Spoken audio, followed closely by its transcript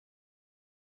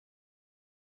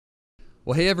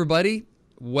Well, hey, everybody.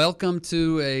 Welcome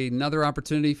to another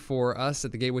opportunity for us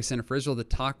at the Gateway Center for Israel to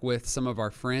talk with some of our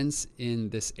friends in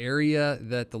this area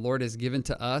that the Lord has given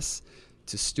to us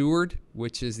to steward,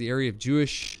 which is the area of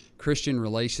Jewish-Christian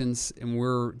relations. And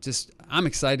I'm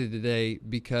excited today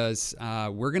because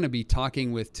we're going to be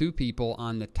talking with two people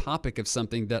on the topic of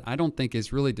something that I don't think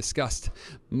is really discussed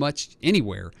much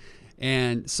anywhere.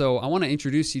 And so I want to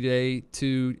introduce you today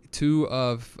to two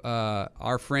of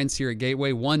our friends here at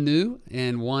Gateway, one new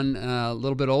and one a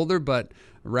little bit older, but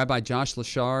Rabbi Josh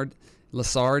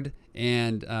Lessard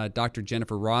and Dr.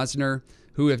 Jennifer Rosner,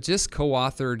 who have just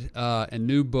co-authored a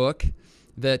new book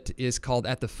that is called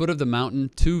At the Foot of the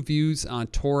Mountain, Two Views on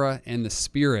Torah and the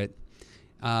Spirit,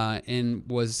 and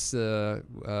was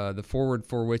the foreword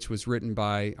for which was written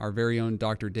by our very own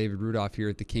Dr. David Rudolph here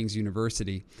at the King's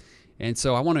University. And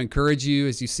so I want to encourage you,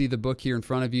 as you see the book here in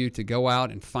front of you, to go out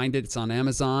and find it. It's on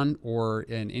Amazon or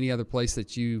in any other place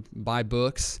that you buy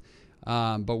books.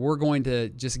 But we're going to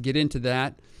just get into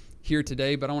that here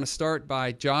today. But I want to start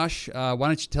by Josh. Why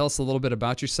don't you tell us a little bit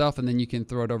about yourself, and then you can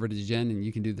throw it over to Jen, and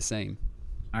you can do the same.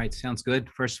 All right, sounds good.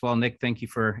 First of all, Nick, thank you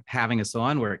for having us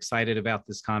on. We're excited about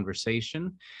this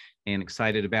conversation and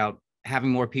excited about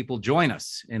having more people join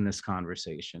us in this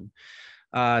conversation.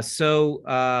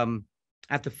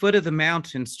 At the Foot of the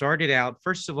Mountain started out,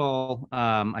 first of all,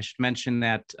 I should mention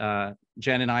that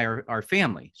Jen and I are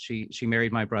family. She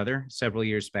married my brother several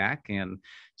years back, and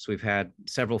so we've had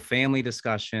several family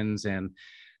discussions, and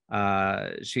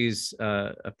she's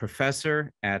a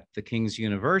professor at the King's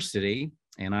University,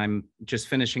 and I'm just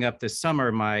finishing up this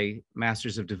summer my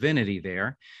Master's of Divinity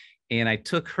there, and I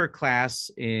took her class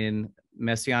in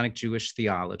Messianic Jewish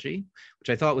theology, which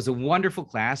I thought was a wonderful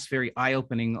class, very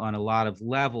eye-opening on a lot of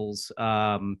levels.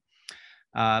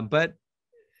 But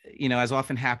you know, as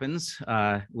often happens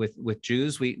with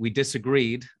Jews, we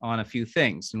disagreed on a few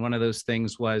things, and one of those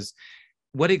things was,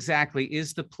 what exactly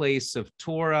is the place of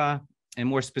Torah, and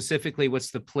more specifically,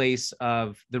 what's the place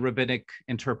of the rabbinic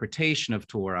interpretation of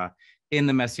Torah in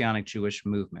the Messianic Jewish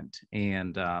movement?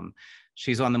 And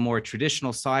she's on the more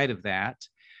traditional side of that.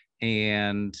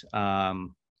 And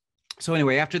so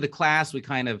anyway, after the class, we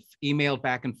kind of emailed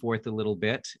back and forth a little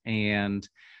bit. And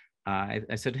I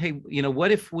said, hey, you know,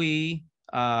 what if we,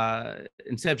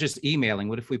 instead of just emailing,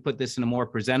 what if we put this in a more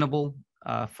presentable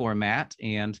format?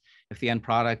 And if the end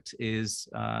product is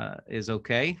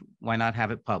okay, why not have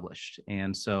it published?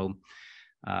 And so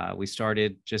we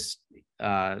started just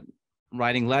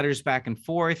writing letters back and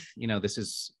forth. You know, this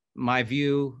is my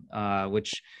view,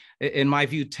 which in my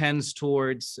view tends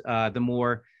towards the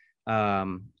more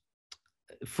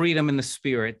freedom in the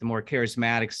spirit, the more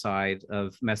charismatic side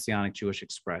of Messianic Jewish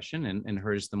expression, and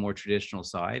hers the more traditional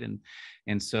side.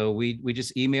 And so we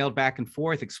just emailed back and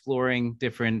forth, exploring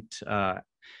different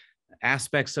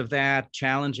aspects of that,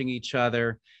 challenging each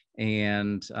other.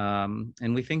 And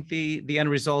we think the end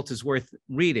result is worth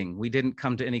reading. We didn't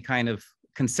come to any kind of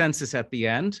consensus at the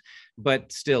end,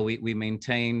 but still we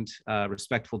maintained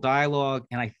respectful dialogue.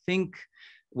 And I think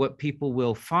what people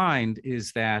will find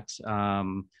is that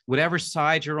whatever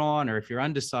side you're on, or if you're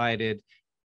undecided,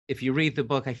 if you read the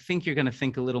book, I think you're going to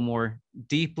think a little more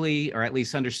deeply, or at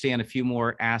least understand a few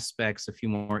more aspects, a few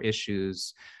more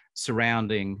issues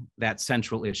surrounding that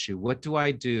central issue. What do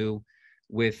I do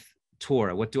with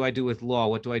Torah? What do I do with law?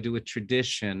 What do I do with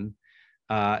tradition?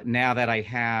 Now that I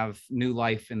have new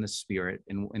life in the spirit,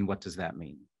 and what does that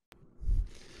mean?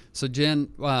 So Jen,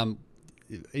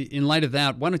 in light of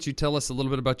that, why don't you tell us a little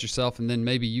bit about yourself, and then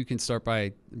maybe you can start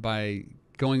by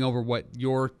going over what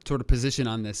your sort of position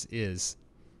on this is.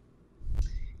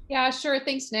 Yeah, sure.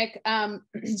 Thanks, Nick.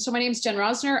 So my name is Jen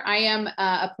Rosner. I am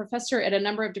a professor at a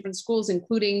number of different schools,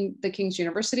 including the King's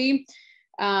University.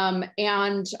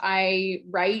 And I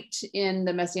write in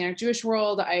the Messianic Jewish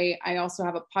world. I also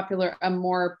have a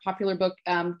more popular book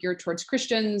geared towards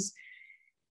Christians.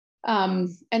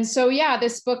 And so, yeah,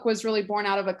 this book was really born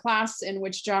out of a class in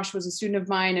which Josh was a student of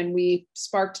mine, and we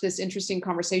sparked this interesting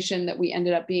conversation that we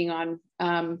ended up being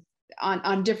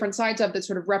on different sides of, that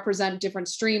sort of represent different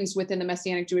streams within the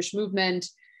Messianic Jewish movement.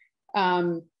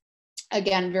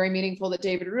 Again, very meaningful that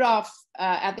David Rudolph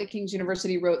at the King's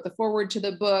University wrote the foreword to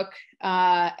the book.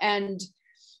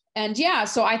 And yeah,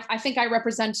 so I think I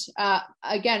represent,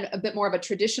 again, a bit more of a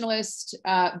traditionalist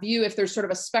view, if there's sort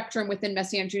of a spectrum within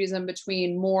Messianic Judaism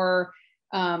between more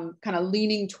kind of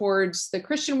leaning towards the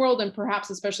Christian world, and perhaps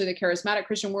especially the charismatic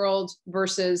Christian world,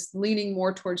 versus leaning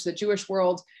more towards the Jewish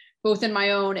world. Both in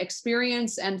my own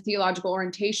experience and theological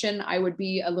orientation, I would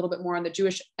be a little bit more on the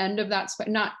Jewish end of that,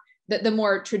 not the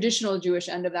more traditional Jewish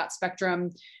end of that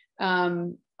spectrum,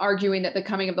 arguing that the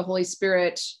coming of the Holy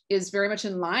Spirit is very much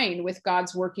in line with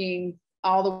God's working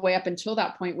all the way up until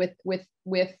that point with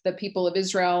the people of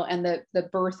Israel and the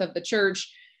birth of the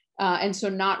church. And so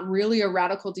not really a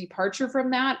radical departure from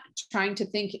that, trying to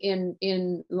think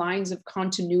in lines of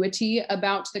continuity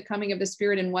about the coming of the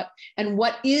Spirit and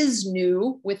what is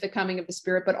new with the coming of the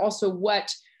Spirit, but also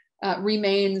what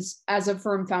remains as a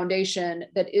firm foundation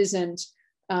that isn't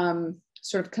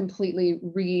sort of completely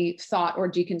rethought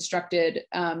or deconstructed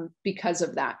because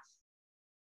of that.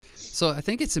 So I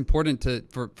think it's important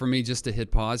for me just to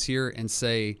hit pause here and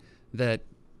say that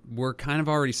we're kind of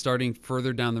already starting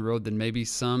further down the road than maybe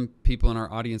some people in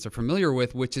our audience are familiar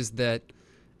with, which is that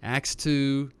Acts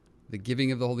 2, the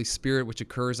giving of the Holy Spirit, which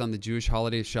occurs on the Jewish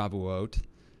holiday of Shavuot,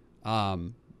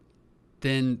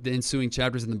 then the ensuing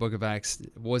chapters in the book of Acts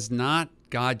was not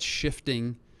God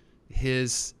shifting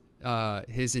his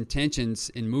intentions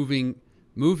in moving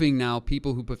now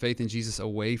people who put faith in Jesus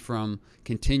away from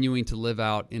continuing to live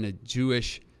out in a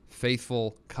Jewish,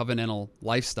 faithful, covenantal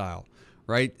lifestyle,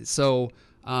 right? So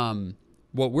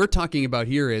what we're talking about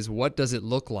here is, what does it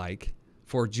look like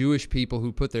for Jewish people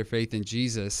who put their faith in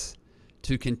Jesus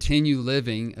to continue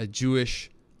living a Jewish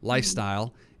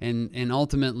lifestyle? And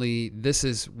ultimately, this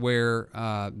is where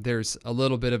there's a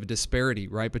little bit of a disparity,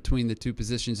 right, between the two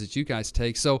positions that you guys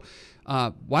take. So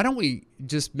why don't we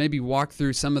just maybe walk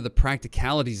through some of the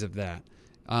practicalities of that?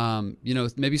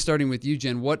 Maybe starting with you,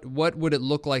 Jen, what would it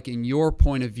look like in your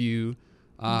point of view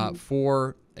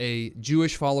for a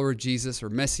Jewish follower of Jesus or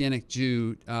Messianic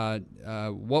Jew?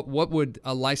 What would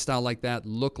a lifestyle like that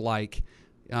look like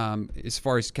as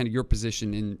far as kind of your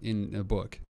position in a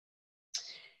book?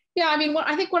 Yeah, I mean,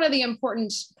 I think one of the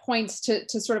important points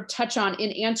to sort of touch on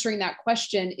in answering that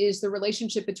question is the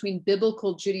relationship between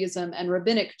biblical Judaism and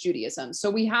rabbinic Judaism. So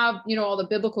we have, all the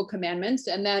biblical commandments,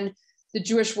 and then the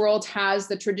Jewish world has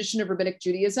the tradition of rabbinic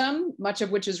Judaism, much of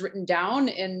which is written down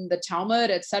in the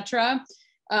Talmud, etc.,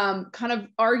 kind of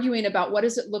arguing about what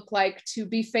does it look like to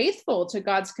be faithful to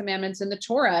God's commandments in the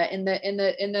Torah, in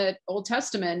the Old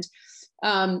Testament.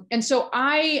 And so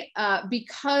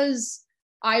because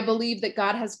I believe that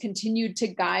God has continued to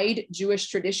guide Jewish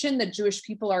tradition, that Jewish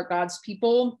people are God's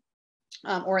people,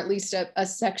 or at least a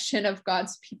section of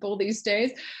God's people these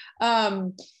days,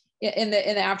 in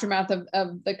the aftermath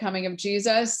of the coming of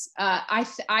Jesus.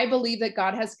 I believe that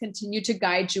God has continued to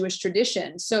guide Jewish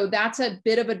tradition. So that's a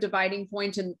bit of a dividing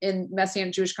point in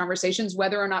Messianic Jewish conversations,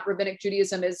 whether or not rabbinic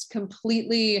Judaism is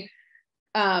completely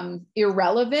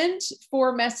irrelevant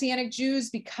for Messianic Jews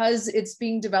because it's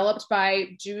being developed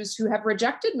by Jews who have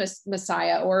rejected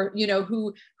Messiah, or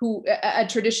who a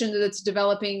tradition that's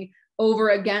developing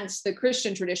over against the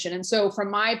Christian tradition. And so from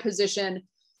my position,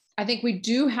 I think we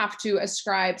do have to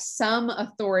ascribe some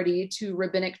authority to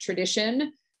rabbinic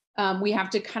tradition. We have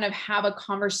to kind of have a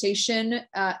conversation,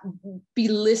 be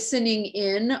listening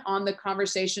in on the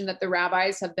conversation that the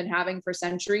rabbis have been having for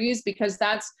centuries, because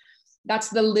that's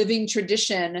the living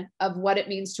tradition of what it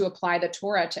means to apply the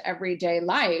Torah to everyday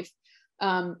life.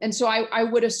 And so I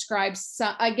would ascribe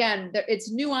again,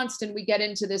 it's nuanced and we get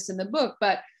into this in the book,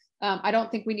 but I don't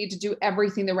think we need to do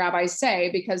everything the rabbis say,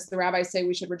 because the rabbis say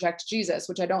we should reject Jesus,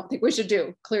 which I don't think we should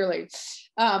do, clearly.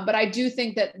 But I do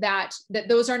think that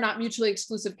those are not mutually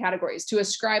exclusive categories. To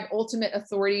ascribe ultimate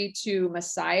authority to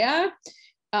Messiah,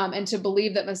 and to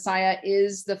believe that Messiah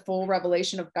is the full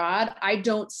revelation of God, I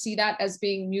don't see that as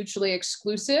being mutually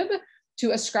exclusive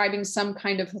to ascribing some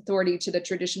kind of authority to the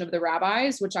tradition of the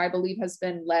rabbis, which I believe has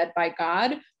been led by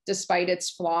God despite its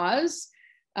flaws.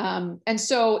 And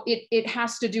so it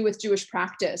has to do with Jewish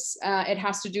practice. It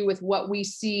has to do with what we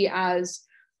see as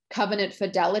covenant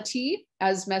fidelity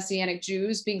as Messianic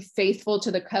Jews, being faithful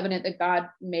to the covenant that God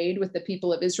made with the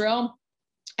people of Israel.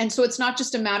 And so it's not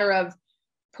just a matter of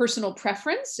personal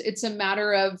preference, it's a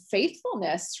matter of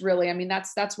faithfulness, really. I mean,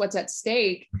 that's what's at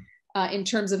stake in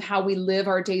terms of how we live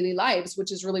our daily lives,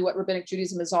 which is really what rabbinic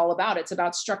Judaism is all about. It's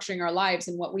about structuring our lives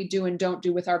and what we do and don't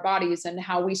do with our bodies, and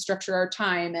how we structure our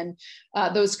time, and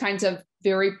those kinds of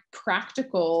very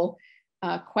practical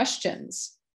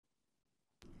questions.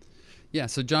 Yeah.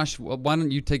 So Josh, why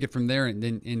don't you take it from there, and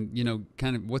then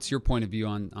kind of what's your point of view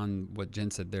on what Jen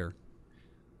said there?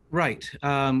 Right.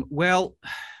 Well,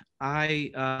 I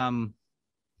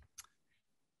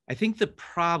think the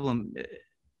problem.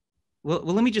 Well,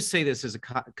 let me just say this as a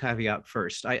caveat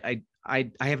first. I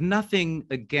have nothing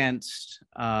against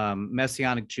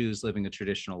Messianic Jews living a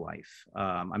traditional life.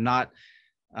 I'm not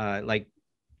like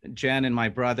Jen and my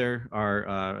brother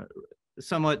are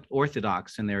somewhat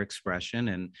Orthodox in their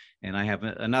expression, and I have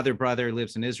another brother who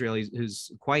lives in Israel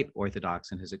who's quite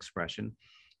Orthodox in his expression.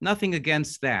 Nothing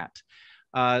against that.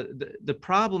 The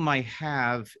problem I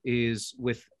have is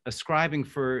with ascribing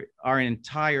for our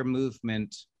entire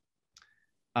movement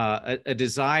a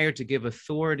desire to give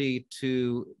authority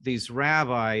to these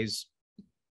rabbis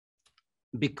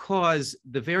because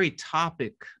the very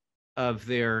topic of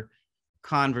their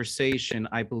conversation,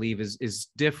 I believe, is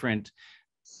different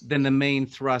than the main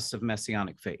thrust of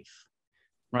Messianic faith,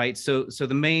 right? So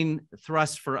the main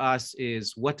thrust for us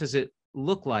is, what does it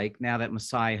look like now that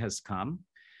Messiah has come?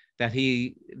 That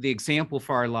the example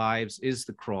for our lives is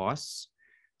the cross.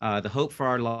 The hope for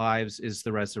our lives is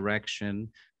the resurrection.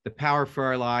 The power for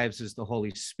our lives is the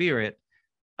Holy Spirit.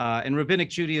 And Rabbinic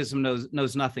Judaism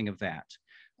knows nothing of that.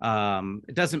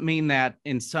 It doesn't mean that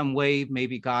in some way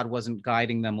maybe God wasn't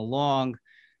guiding them along,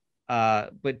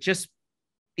 but just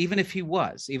even if he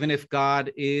was, even if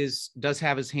God does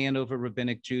have his hand over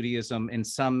Rabbinic Judaism in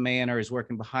some manner, is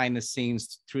working behind the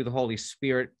scenes through the Holy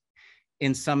Spirit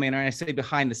in some manner, and I say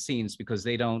behind the scenes because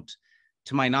they don't,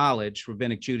 to my knowledge,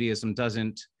 Rabbinic Judaism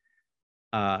doesn't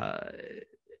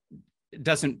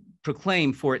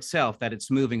proclaim for itself that it's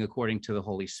moving according to the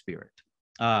Holy Spirit.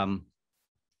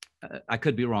 I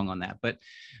could be wrong on that,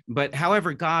 but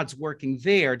however God's working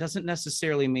there doesn't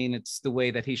necessarily mean it's the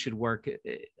way that he should work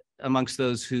amongst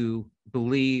those who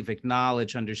believe,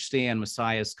 acknowledge, understand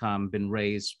Messiah's come, been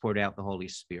raised, poured out the Holy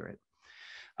Spirit.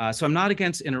 So I'm not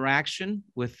against interaction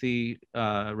with the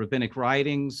rabbinic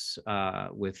writings,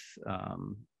 with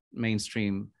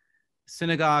mainstream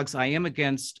synagogues. I am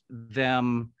against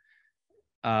them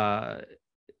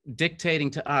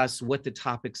dictating to us what the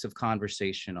topics of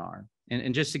conversation are.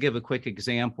 And just to give a quick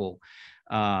example,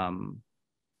 I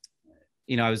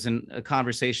was in a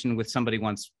conversation with somebody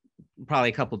once, probably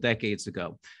a couple decades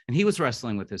ago, and he was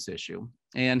wrestling with this issue.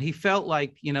 And he felt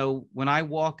like, when I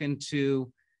walk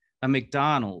into a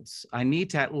McDonald's, I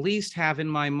need to at least have in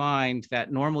my mind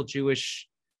that normal Jewish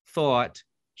thought,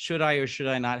 should I or should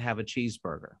I not have a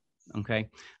cheeseburger? Okay.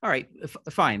 All right,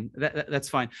 fine. That's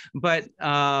fine. But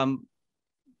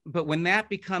when that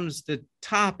becomes the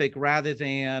topic, rather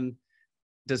than,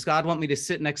 does God want me to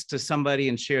sit next to somebody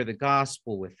and share the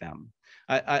gospel with them?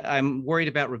 I'm worried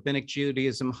about Rabbinic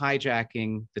Judaism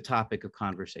hijacking the topic of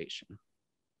conversation.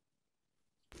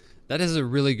 That is a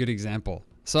really good example.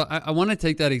 So I want to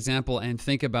take that example and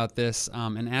think about this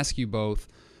and ask you both,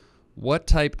 what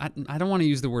type, I don't want to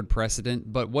use the word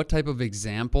precedent, but what type of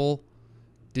example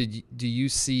do you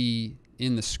see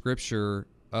in the scripture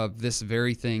of this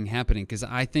very thing happening? Because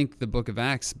I think the book of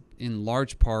Acts, in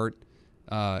large part,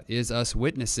 is us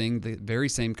witnessing the very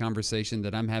same conversation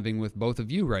that I'm having with both of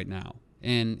you right now.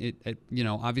 And it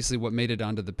obviously what made it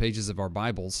onto the pages of our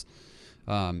Bibles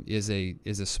is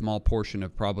a small portion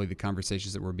of probably the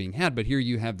conversations that were being had. But here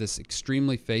you have this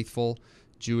extremely faithful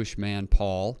Jewish man,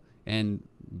 Paul, and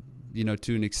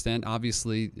to an extent,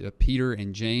 obviously Peter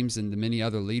and James and the many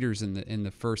other leaders in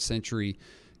the first century,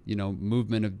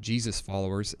 movement of Jesus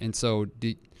followers. And so,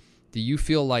 do you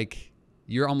feel like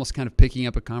you're almost kind of picking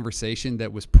up a conversation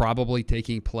that was probably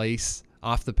taking place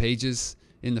off the pages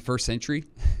in the first century?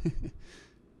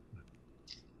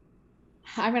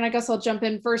 I guess I'll jump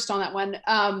in first on that one.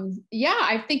 Yeah,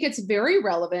 I think it's very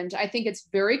relevant. I think it's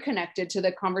very connected to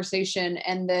the conversation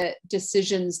and the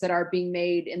decisions that are being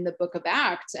made in the book of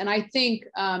Acts. And I think,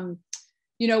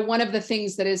 one of the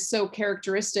things that is so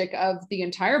characteristic of the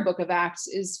entire book of Acts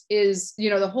is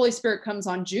the Holy Spirit comes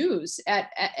on Jews at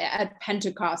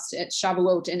Pentecost, at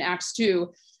Shavuot in Acts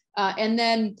 2. And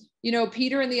then,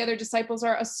 Peter and the other disciples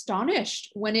are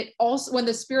astonished when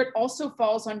the Spirit also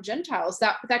falls on Gentiles.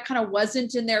 That kind of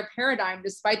wasn't in their paradigm,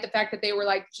 despite the fact that they were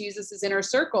like Jesus' inner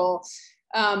circle.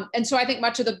 And so I think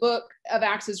much of the book of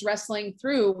Acts is wrestling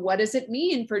through, what does it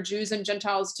mean for Jews and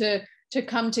Gentiles to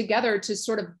come together to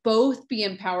sort of both be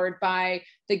empowered by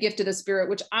the gift of the Spirit,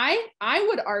 which I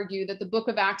would argue that the book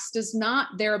of Acts does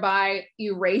not thereby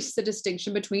erase the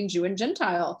distinction between Jew and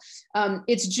Gentile.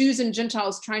 It's Jews and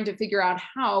Gentiles trying to figure out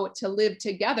how to live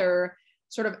together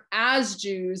sort of as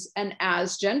Jews and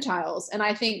as Gentiles. And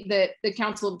I think that the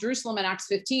Council of Jerusalem in Acts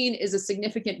 15 is a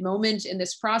significant moment in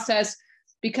this process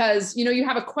because, you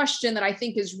have a question that I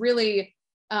think is really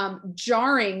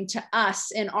jarring to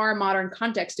us in our modern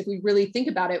context, if we really think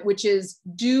about it, which is,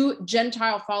 do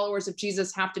Gentile followers of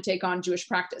Jesus have to take on Jewish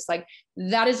practice? Like,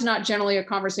 that is not generally a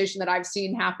conversation that I've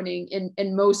seen happening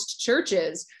in most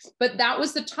churches, but that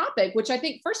was the topic, which I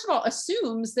think, first of all,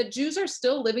 assumes that Jews are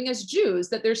still living as Jews,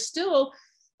 that there's still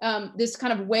this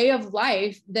kind of way of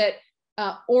life that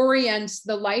orients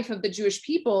the life of the Jewish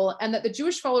people, and that the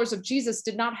Jewish followers of Jesus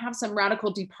did not have some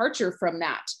radical departure from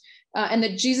that. And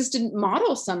that Jesus didn't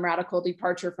model some radical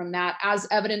departure from that, as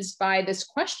evidenced by this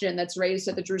question that's raised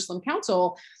at the Jerusalem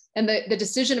Council. And the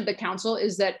decision of the council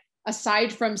is that,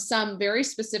 aside from some very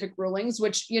specific rulings,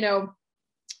 which,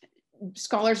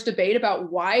 scholars debate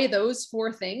about why those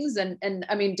four things. And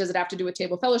I mean, does it have to do with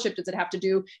table fellowship? Does it have to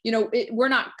do,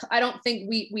 I don't think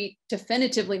we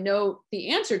definitively know the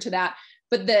answer to that.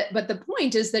 But the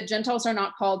point is that Gentiles are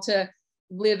not called to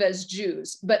live as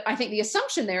Jews. But I think the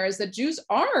assumption there is that Jews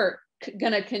are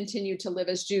going to continue to live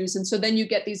as Jews. And so then you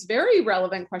get these very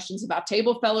relevant questions about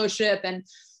table fellowship and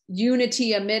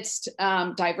unity amidst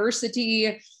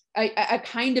diversity, a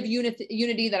kind of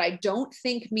unity that I don't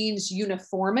think means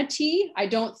uniformity. I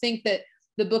don't think that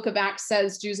the book of Acts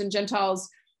says Jews and Gentiles,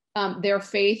 their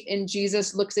faith in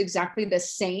Jesus looks exactly the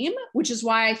same, which is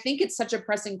why I think it's such a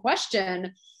pressing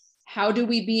question. How do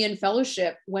we be in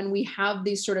fellowship when we have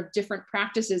these sort of different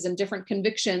practices and different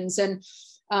convictions and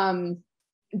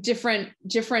different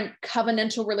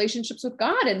covenantal relationships with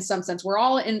God? In some sense, we're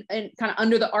all in kind of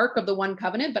under the arc of the one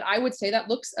covenant, but I would say that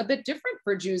looks a bit different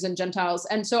for Jews and Gentiles.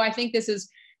 And so I think this is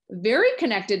very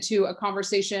connected to a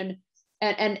conversation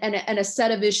and a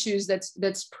set of issues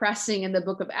that's pressing in the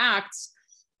book of Acts.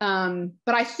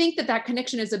 But I think that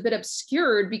connection is a bit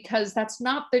obscured because that's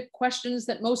not the questions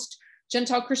that most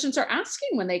Gentile Christians are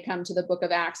asking when they come to the book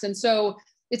of Acts. And so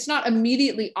it's not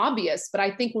immediately obvious, but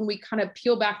I think when we kind of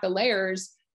peel back the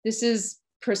layers, this is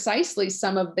precisely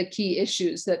some of the key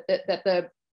issues that the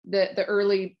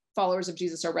early followers of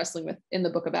Jesus are wrestling with in the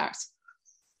book of Acts.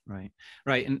 Right.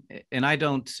 And I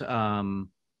don't,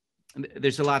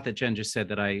 there's a lot that Jen just said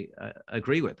that I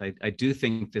agree with. I do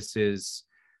think this is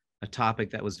a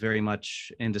topic that was very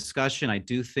much in discussion. I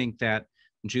do think that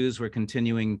Jews were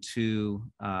continuing to,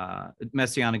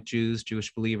 Messianic Jews,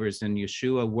 Jewish believers in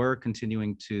Yeshua were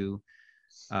continuing to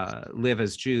live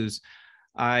as Jews.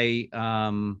 I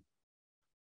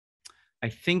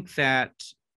think that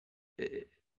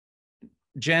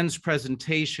Jen's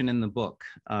presentation in the book,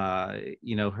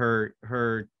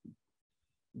 her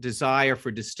desire for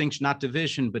distinction, not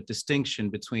division, but distinction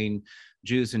between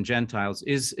Jews and Gentiles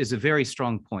is a very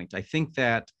strong point. I think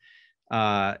that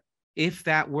if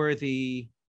that were the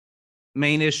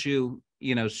main issue,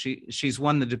 she's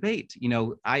won the debate.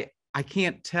 I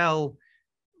can't tell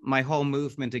my whole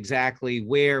movement exactly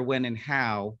where, when, and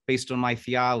how, based on my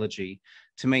theology,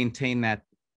 to maintain that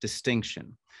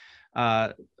distinction.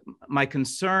 My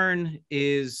concern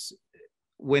is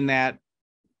when that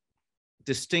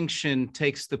distinction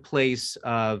takes the place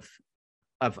of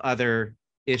other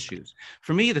issues.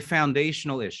 For me, the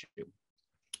foundational issue,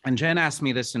 and Jen asked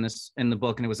me this in the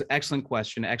book, and it was an excellent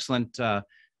question, excellent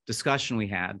discussion we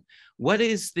had. What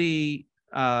is the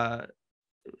how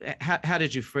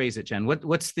did you phrase it, Jen?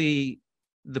 What's the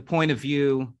point of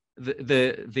view?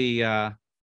 I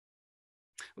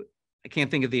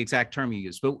can't think of the exact term you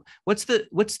used, but what's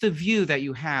the view that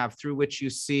you have through which you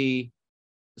see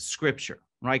Scripture,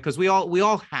 right? Because we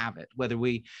all have it, whether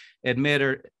we admit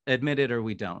it or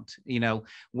we don't.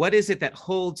 What is it that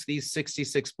holds these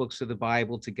 66 books of the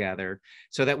Bible together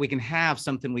so that we can have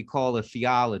something we call a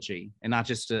theology and not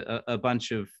just a bunch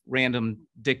of random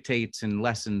dictates and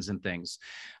lessons and things?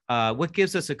 What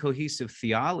gives us a cohesive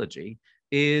theology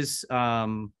is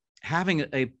having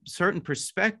a certain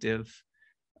perspective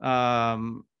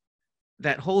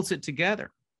that holds it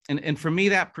together. And for me,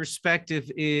 that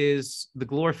perspective is the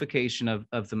glorification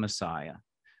of the Messiah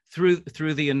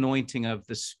through the anointing of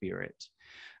the Spirit.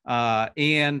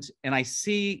 And I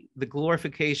see the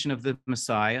glorification of the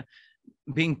Messiah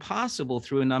being possible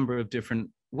through a number of different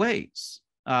ways.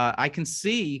 I can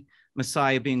see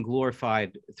Messiah being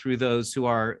glorified through those who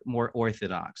are more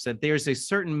orthodox, that there's a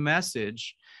certain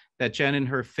message that Jen and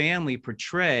her family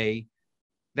portray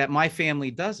that my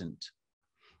family doesn't.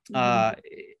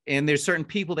 And there's certain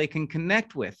people they can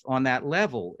connect with on that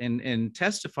level and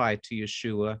testify to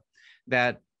Yeshua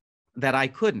that I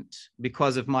couldn't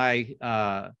because of my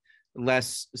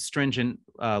less stringent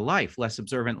life, less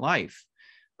observant life.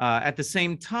 At the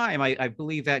same time, I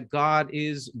believe that God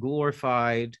is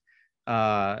glorified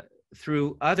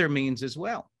through other means as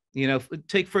well.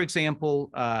 Take, for example,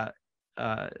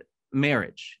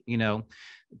 marriage.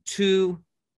 Two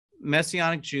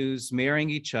Messianic Jews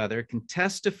marrying each other can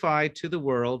testify to the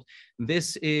world.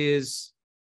 This is,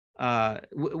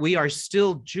 we are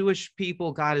still Jewish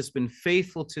people. God has been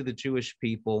faithful to the Jewish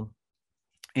people.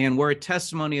 And we're a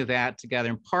testimony of that together.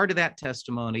 And part of that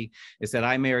testimony is that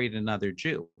I married another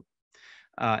Jew.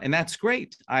 And that's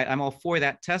great. I'm all for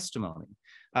that testimony.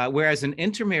 Whereas an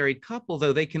intermarried couple,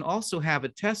 though, they can also have a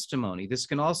testimony. This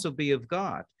can also be of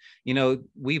God.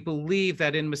 We believe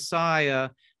that in Messiah,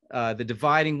 the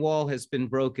dividing wall has been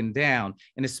broken down,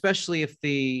 and especially if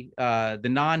the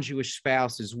non-Jewish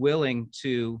spouse is willing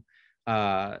to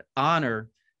honor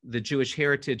the Jewish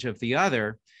heritage of the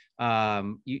other,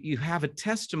 you have a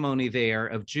testimony there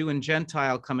of Jew and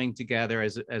Gentile coming together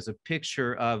as a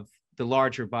picture of the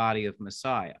larger body of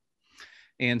Messiah.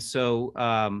 And so,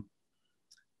 and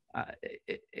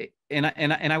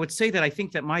I would say that I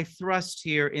think that my thrust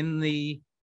here in the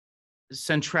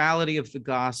centrality of the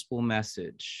gospel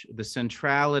message, the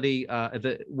centrality,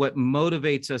 what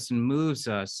motivates us and moves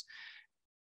us,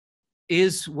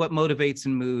 is what motivates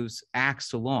and moves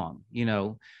Acts along.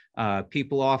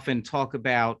 People often talk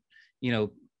about,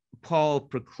 Paul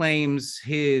proclaims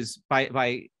his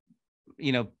by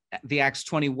the Acts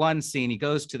 21 scene. He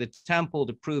goes to the temple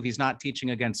to prove he's not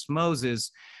teaching against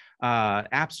Moses.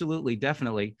 Absolutely,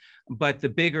 definitely. But the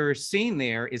bigger scene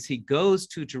there is he goes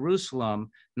to Jerusalem,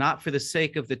 not for the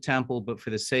sake of the temple, but for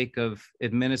the sake of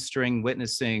administering,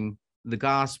 witnessing the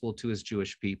gospel to his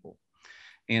Jewish people.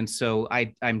 And so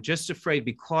I'm just afraid,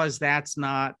 because that's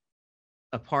not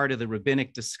a part of the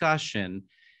rabbinic discussion,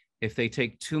 if they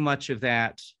take too much of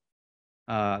that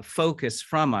focus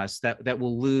from us, that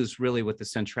will lose really what the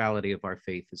centrality of our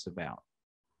faith is about.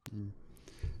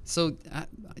 So,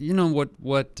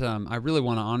 what I really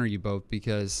want to honor you both,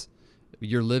 because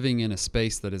you're living in a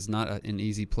space that is not an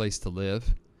easy place to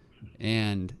live.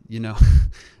 And,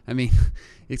 I mean,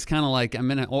 it's kind of like, I'm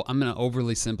gonna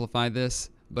overly simplify this,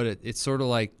 but it's sort of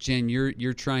like, Jen,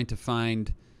 you're trying to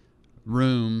find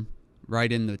room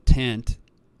right in the tent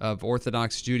of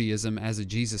Orthodox Judaism as a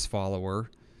Jesus follower.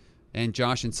 And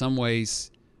Josh, in some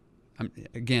ways,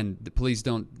 again, please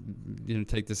don't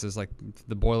take this as like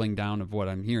the boiling down of what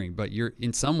I'm hearing, but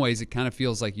in some ways it kind of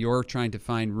feels like you're trying to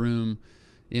find room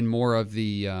in more of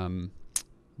the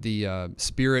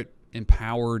spirit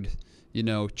empowered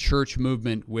church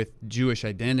movement with Jewish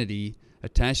identity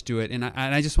attached to it. And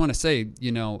I just want to say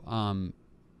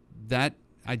that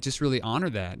I just really honor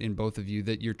that in both of you,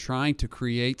 that you're trying to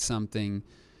create something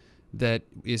that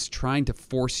is trying to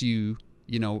force you,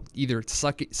 either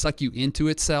suck you into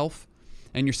itself,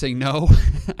 and you're saying, no,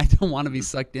 I don't want to be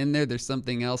sucked in there. There's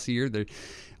something else here.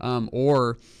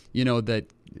 Or that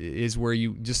is where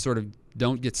you just sort of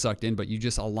don't get sucked in, but you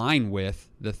just align with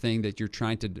the thing that you're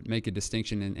trying to make a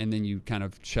distinction, and then you kind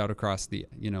of shout across the,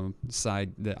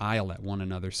 the aisle at one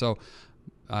another. So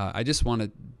I just want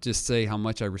to just say how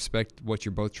much I respect what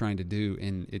you're both trying to do,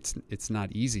 and it's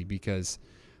not easy, because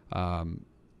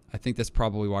I think that's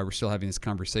probably why we're still having this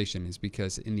conversation, is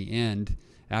because in the end,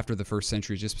 after the first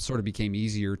century, it just sort of became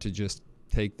easier to just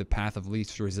take the path of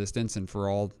least resistance, and for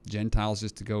all Gentiles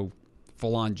just to go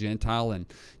full-on Gentile, and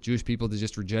Jewish people to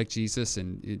just reject Jesus.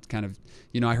 And it kind of,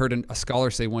 I heard a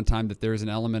scholar say one time that there's an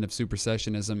element of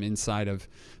supersessionism inside of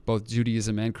both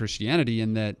Judaism and Christianity,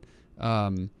 in that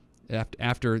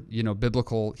after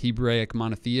biblical Hebraic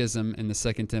monotheism in the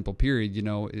Second Temple period,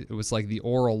 it was like the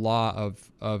oral law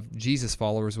of Jesus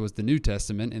followers was the New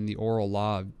Testament, and the oral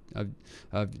law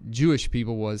of Jewish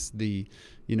people was the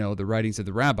writings of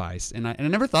the rabbis. And I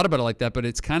never thought about it like that, but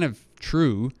it's kind of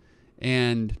true.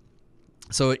 And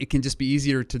so it can just be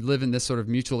easier to live in this sort of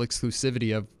mutual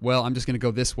exclusivity of, well, I'm just going to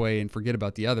go this way and forget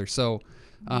about the other. So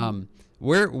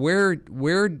where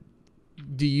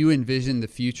do you envision the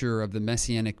future of the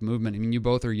Messianic movement? I mean, you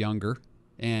both are younger,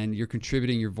 and you're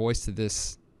contributing your voice to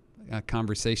this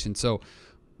conversation. So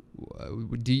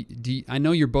I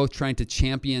know you're both trying to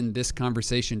champion this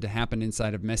conversation to happen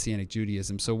inside of Messianic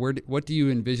Judaism. So what do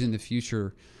you envision the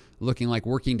future looking like,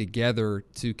 working together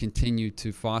to continue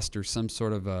to foster some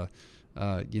sort of a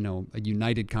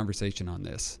united conversation on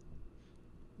this?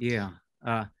 Yeah.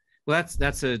 Well,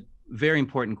 that's a very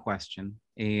important question.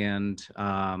 And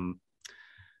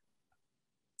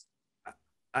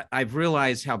I've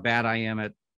realized how bad I am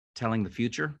at telling the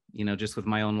future, just with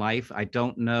my own life. I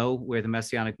don't know where the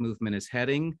Messianic movement is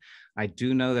heading. I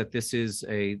do know that this is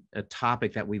a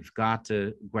topic that we've got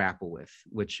to grapple with,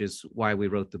 which is why we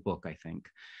wrote the book, I think.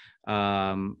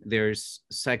 There's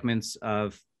segments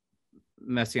of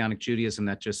Messianic Judaism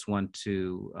that just want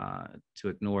to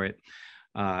ignore it,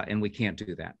 and we can't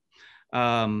do that.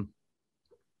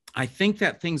 I think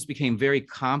that things became very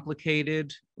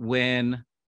complicated when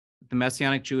the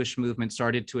Messianic Jewish movement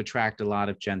started to attract a lot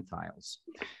of Gentiles.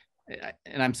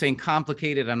 And I'm saying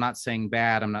complicated, I'm not saying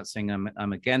bad, I'm not saying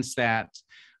I'm against that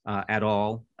at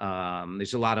all.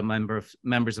 There's a lot of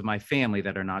members of my family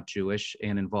that are not Jewish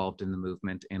and involved in the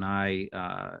movement. And I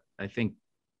think,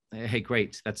 hey,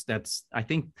 great. I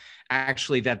think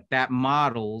actually that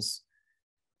models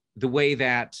the way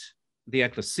that the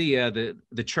ecclesia,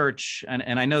 the church,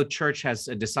 and I know church has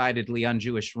a decidedly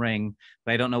un-Jewish ring,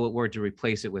 but I don't know what word to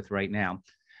replace it with right now.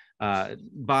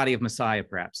 Body of Messiah,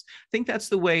 perhaps. I think that's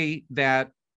the way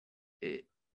that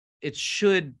it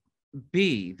should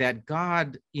be that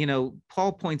God,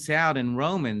 Paul points out in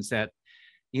Romans that,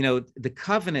 the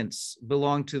covenants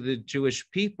belong to the Jewish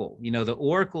people, the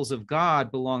oracles of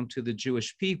God belong to the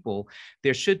Jewish people.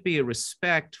 There should be a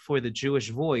respect for the Jewish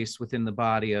voice within the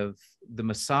body of the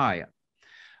Messiah.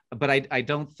 But I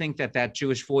don't think that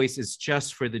Jewish voice is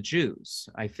just for the Jews.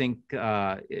 I think,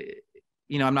 I'm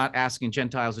not asking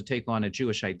Gentiles to take on a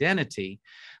Jewish identity,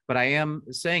 but I am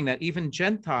saying that even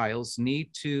Gentiles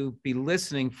need to be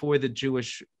listening for the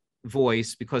Jewish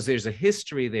voice, because there's a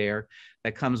history there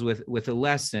that comes with a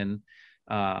lesson,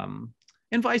 and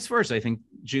vice versa. I think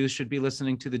Jews should be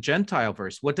listening to the Gentile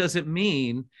verse. What does it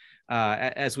mean,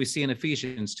 as we see in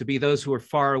Ephesians, to be those who are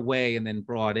far away and then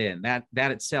brought in? That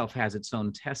itself has its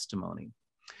own testimony.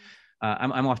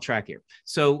 I'm off track here.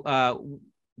 So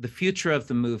the future of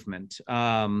the movement.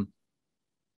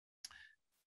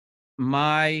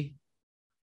 My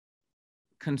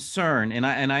concern, and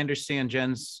I understand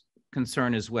Jen's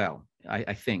concern as well,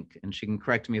 I think, and she can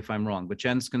correct me if I'm wrong, but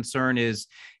Jen's concern is,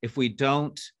 if we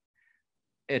don't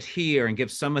adhere and give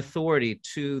some authority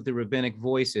to the rabbinic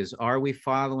voices, are we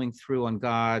following through on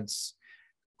God's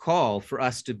call for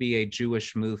us to be a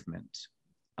Jewish movement?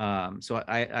 So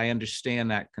I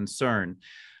understand that concern.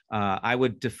 I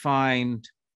would define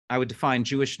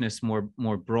Jewishness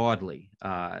more broadly,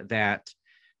 that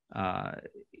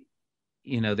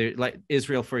like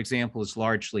Israel, for example, is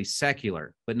largely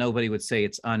secular, but nobody would say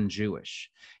it's un-Jewish.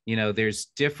 There's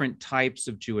different types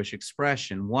of Jewish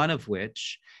expression, one of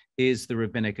which is the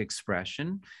rabbinic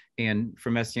expression. And for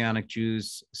Messianic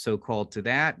Jews so called to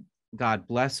that, God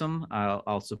bless them.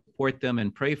 I'll support them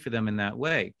and pray for them in that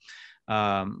way.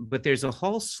 But there's a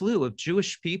whole slew of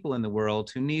Jewish people in the world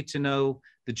who need to know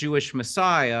the Jewish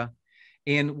Messiah,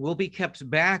 and will be kept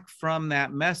back from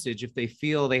that message if they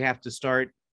feel they have to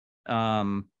start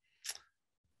donning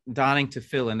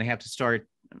tefillin. They have to start,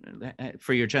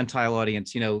 for your Gentile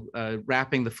audience,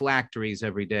 wrapping the phylacteries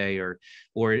every day,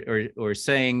 or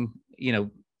saying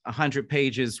 100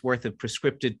 pages worth of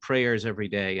prescripted prayers every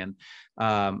day. And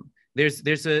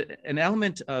there's an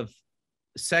element of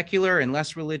secular and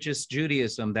less religious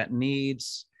Judaism that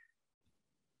needs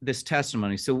this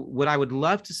testimony. So what I would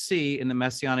love to see in the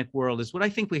Messianic world is what I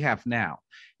think we have now.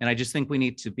 And I just think we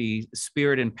need to be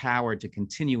spirit empowered to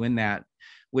continue in that,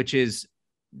 which is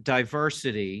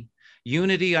diversity,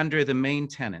 unity under the main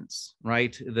tenets,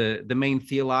 right? The main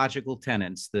theological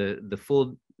tenets, the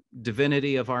full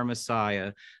divinity of our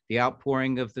Messiah, the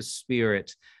outpouring of the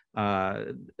Spirit,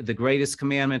 the greatest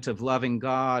commandment of loving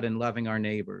God and loving our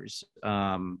neighbors,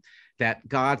 that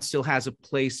God still has a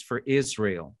place for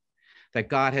Israel, that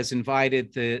God has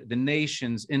invited the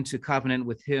nations into covenant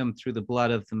with him through the blood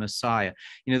of the Messiah.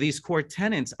 These core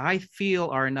tenets, I feel,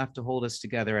 are enough to hold us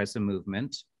together as a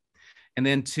movement. And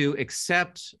then to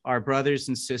accept our brothers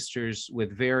and sisters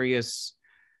with various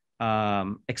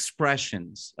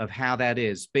expressions of how that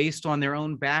is based on their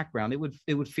own background.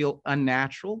 It would feel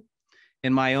unnatural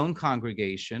in my own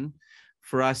congregation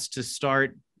for us to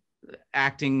start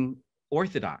acting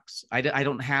Orthodox. I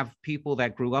don't have people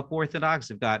that grew up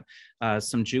Orthodox. I've got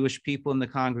some Jewish people in the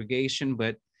congregation,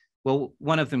 but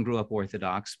one of them grew up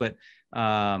Orthodox, but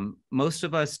most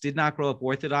of us did not grow up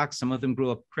Orthodox. Some of them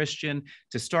grew up Christian.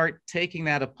 To start taking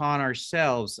that upon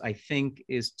ourselves, I think,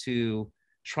 is to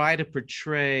try to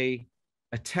portray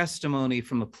a testimony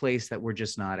from a place that we're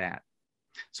just not at.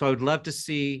 So I would love to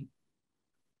see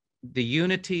the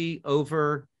unity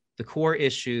over the core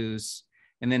issues,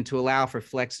 and then to allow for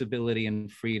flexibility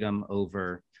and freedom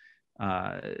over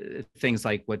things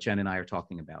like what Jen and I are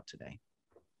talking about today.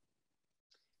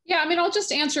 Yeah, I'll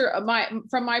just answer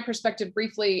from my perspective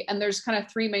briefly, and there's kind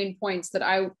of three main points that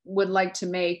I would like to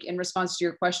make in response to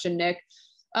your question, Nick.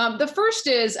 The first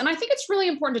is, and I think it's really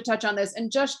important to touch on this,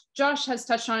 and Josh has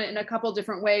touched on it in a couple of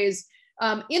different ways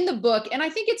in the book, and I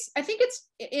think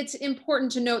it's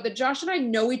important to note that Josh and I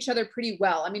know each other pretty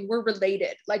well. We're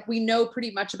related, like we know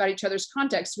pretty much about each other's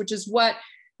context, which is what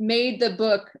made the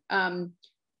book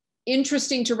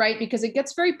interesting to write, because it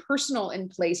gets very personal in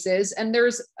places, and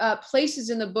there's places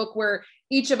in the book where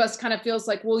each of us kind of feels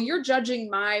like, well, you're judging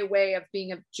my way of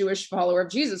being a Jewish follower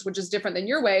of Jesus, which is different than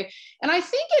your way. And I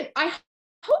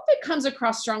hope it comes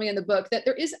across strongly in the book that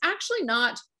there is actually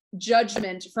not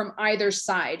judgment from either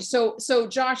side. So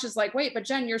Josh is like, wait, but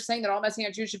Jen, you're saying that all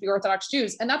Messianic Jews should be Orthodox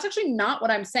Jews. And that's actually not what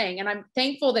I'm saying. And I'm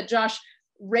thankful that Josh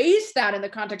raised that in the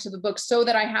context of the book so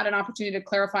that I had an opportunity to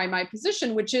clarify my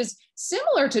position, which is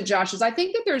similar to Josh's. I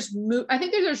think that there's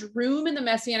room in the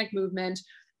Messianic movement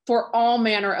for all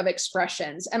manner of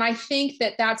expressions. And I think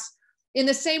that that's in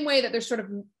the same way that there's sort of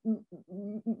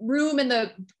room in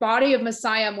the body of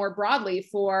Messiah more broadly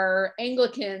for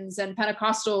Anglicans and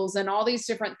Pentecostals and all these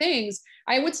different things,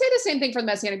 I would say the same thing for the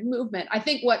Messianic movement. I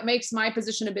think what makes my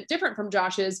position a bit different from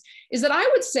Josh's is that I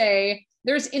would say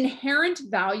there's inherent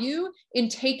value in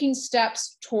taking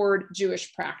steps toward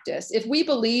Jewish practice. If we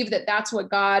believe that that's what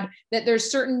that there's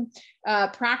certain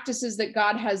practices that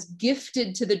God has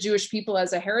gifted to the Jewish people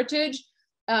as a heritage,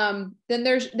 then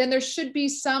there should be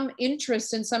some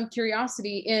interest and some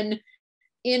curiosity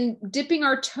in dipping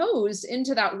our toes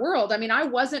into that world. I mean, I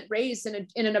wasn't raised in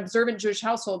an observant Jewish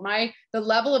household. The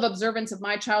level of observance of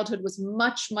my childhood was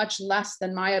much, much less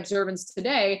than my observance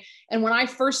today. And when I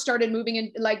first started moving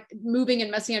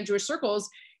in Messianic Jewish circles,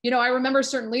 I remember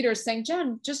certain leaders saying,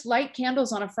 Jen, just light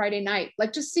candles on a Friday night,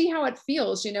 like just see how it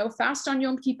feels, fast on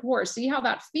Yom Kippur, see how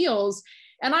that feels.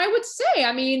 And I would say,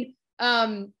 I mean,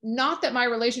 not that my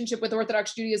relationship with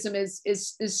Orthodox Judaism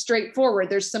is straightforward.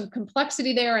 There's some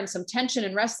complexity there and some tension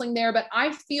and wrestling there, but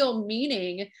I feel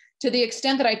meaning to the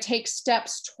extent that I take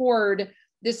steps toward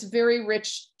this very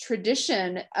rich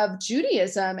tradition of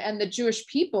Judaism and the Jewish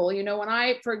people. When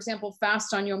I, for example,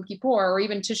 fast on Yom Kippur or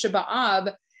even Tisha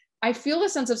B'Av, I feel a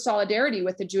sense of solidarity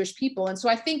with the Jewish people. And so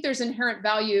I think there's inherent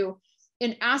value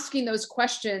in asking those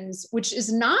questions, which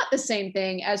is not the same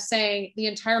thing as saying the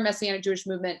entire Messianic Jewish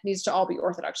movement needs to all be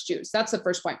Orthodox Jews. That's the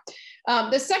first point.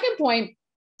 The second point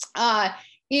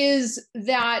is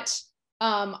that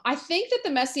I think that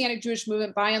the Messianic Jewish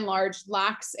movement, by and large,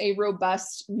 lacks a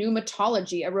robust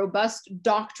pneumatology, a robust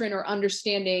doctrine or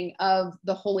understanding of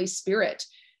the Holy Spirit.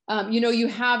 You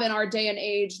have in our day and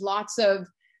age lots of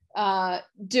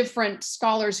different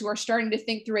scholars who are starting to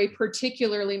think through a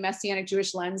particularly Messianic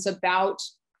Jewish lens about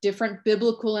different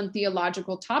biblical and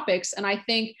theological topics. And I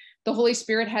think the Holy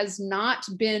Spirit has not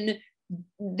been,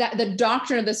 that the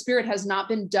doctrine of the Spirit has not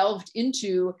been delved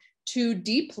into too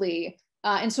deeply.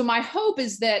 And so my hope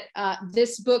is that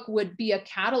this book would be a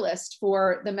catalyst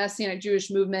for the Messianic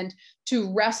Jewish movement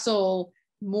to wrestle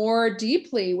more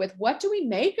deeply with what do we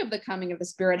make of the coming of the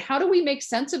Spirit? How do we make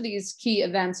sense of these key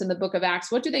events in the book of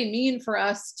Acts? What do they mean for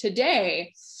us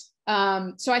today?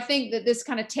 So I think that this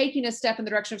kind of taking a step in the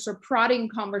direction of sort of prodding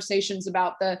conversations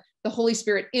about the Holy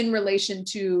Spirit in relation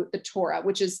to the Torah,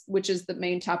 which is the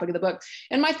main topic of the book.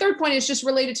 And my third point is just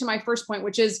related to my first point,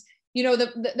 which is,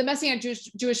 the Messianic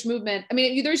Jewish movement. I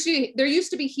mean, there used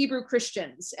to be Hebrew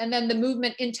Christians, and then the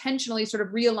movement intentionally sort of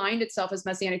realigned itself as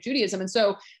Messianic Judaism. And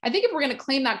so I think if we're going to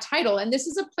claim that title, and this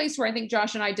is a place where I think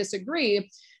Josh and I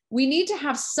disagree, we need to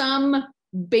have some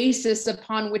basis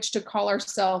upon which to call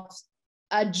ourselves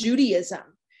a Judaism.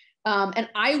 And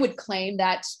I would claim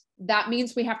that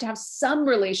means we have to have some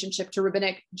relationship to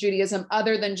Rabbinic Judaism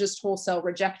other than just wholesale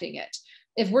rejecting it.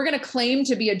 If we're going to claim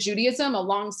to be a Judaism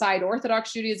alongside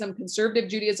Orthodox Judaism, conservative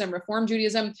Judaism, Reform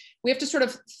Judaism, we have to sort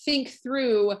of think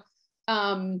through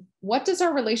what does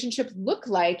our relationship look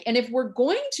like? And if we're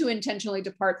going to intentionally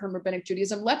depart from Rabbinic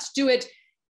Judaism, let's do it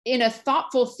in a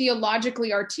thoughtful,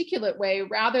 theologically articulate way,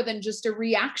 rather than just a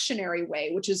reactionary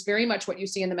way, which is very much what you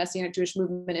see in the Messianic Jewish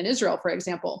movement in Israel, for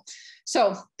example.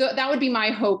 So that would be my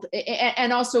hope.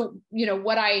 And also,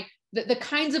 the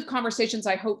kinds of conversations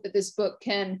I hope that this book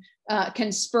can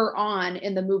spur on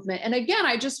in the movement. And again,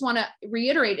 I just want to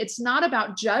reiterate, it's not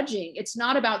about judging. It's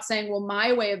not about saying, well,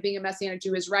 my way of being a Messianic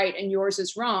Jew is right and yours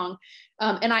is wrong.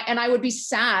 And I would be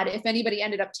sad if anybody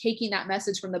ended up taking that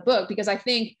message from the book, because I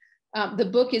think the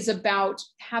book is about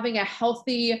having a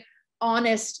healthy,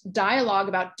 honest dialogue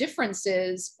about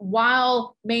differences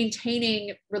while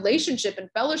maintaining relationship and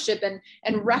fellowship and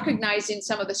recognizing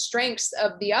some of the strengths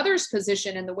of the other's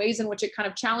position and the ways in which it kind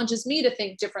of challenges me to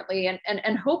think differently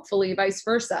and hopefully vice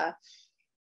versa.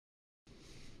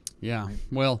 Yeah.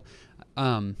 Well,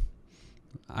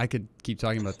 I could keep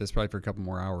talking about this probably for a couple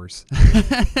more hours.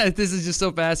 This is just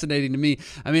so fascinating to me.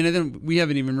 I mean, then we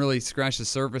haven't even really scratched the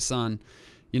surface on,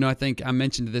 I think I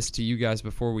mentioned this to you guys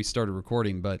before we started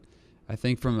recording, but I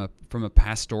think from a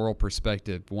pastoral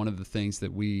perspective, one of the things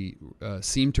that we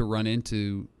seem to run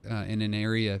into in an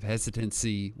area of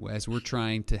hesitancy as we're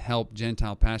trying to help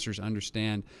Gentile pastors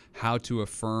understand how to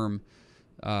affirm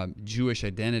Jewish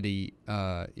identity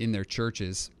in their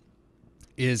churches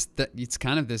is that it's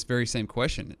kind of this very same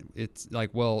question. It's like,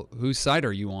 well, whose side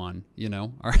are you on?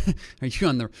 Are you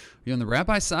on the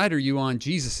rabbi's side, or are you on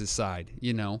Jesus's side?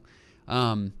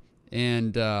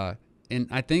 And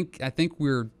I think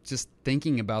we're just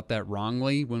thinking about that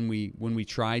wrongly when we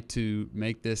try to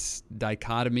make this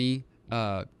dichotomy,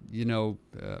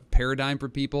 paradigm for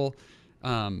people.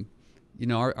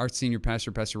 Our senior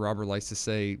pastor, Pastor Robert, likes to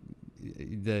say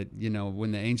that,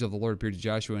 when the angel of the Lord appeared to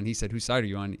Joshua and he said, whose side are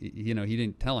you on? He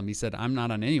didn't tell him. He said, I'm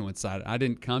not on anyone's side. I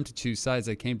didn't come to choose sides.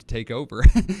 I came to take over,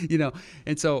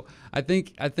 And so I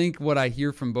think what I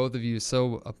hear from both of you is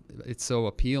it's so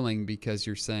appealing, because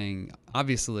you're saying,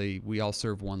 obviously we all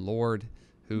serve one Lord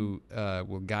who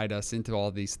will guide us into all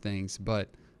these things. But,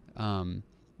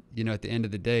 at the end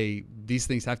of the day, these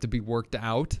things have to be worked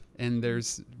out, and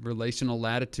there's relational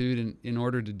latitude in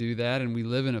order to do that. And we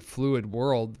live in a fluid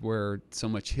world where so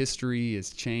much history has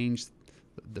changed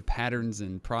the patterns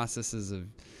and processes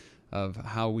of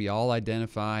how we all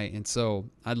identify. And so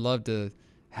I'd love to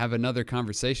have another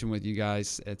conversation with you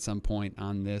guys at some point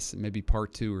on this, maybe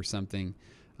part 2 or something.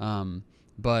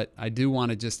 But I do want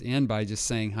to just end by just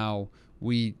saying how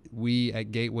we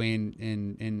at Gateway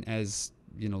and as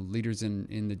leaders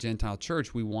in the Gentile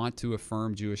church, we want to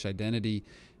affirm Jewish identity,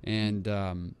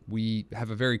 and we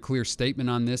have a very clear statement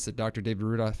on this that Dr. David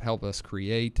Rudolph helped us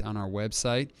create on our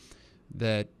website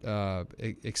that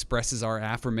expresses our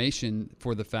affirmation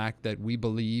for the fact that we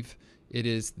believe it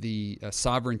is the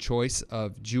sovereign choice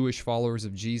of Jewish followers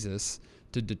of Jesus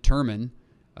to determine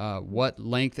what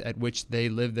length at which they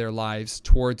live their lives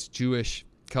towards Jewish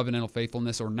covenantal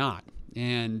faithfulness or not.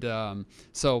 And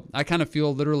so I kind of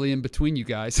feel literally in between you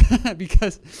guys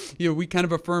because we kind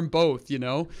of affirm both,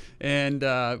 and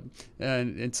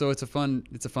so it's a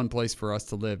fun place for us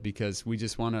to live, because we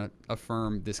just want to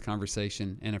affirm this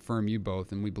conversation and affirm you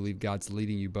both, and we believe God's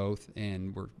leading you both,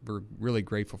 and we're really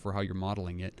grateful for how you're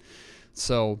modeling it.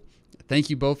 So thank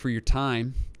you both for your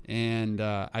time, and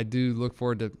I do look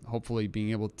forward to hopefully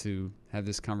being able to have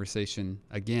this conversation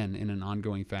again in an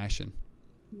ongoing fashion.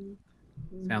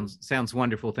 Sounds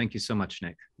wonderful. Thank you so much,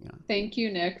 Nic. Yeah. Thank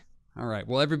you, Nic. All right.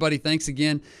 Well, everybody, thanks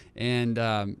again. And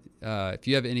if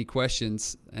you have any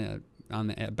questions on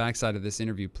the backside of this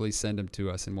interview, please send them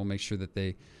to us, and we'll make sure that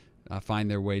they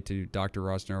find their way to Dr.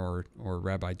 Rosner or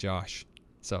Rabbi Josh.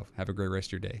 So have a great rest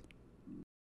of your day.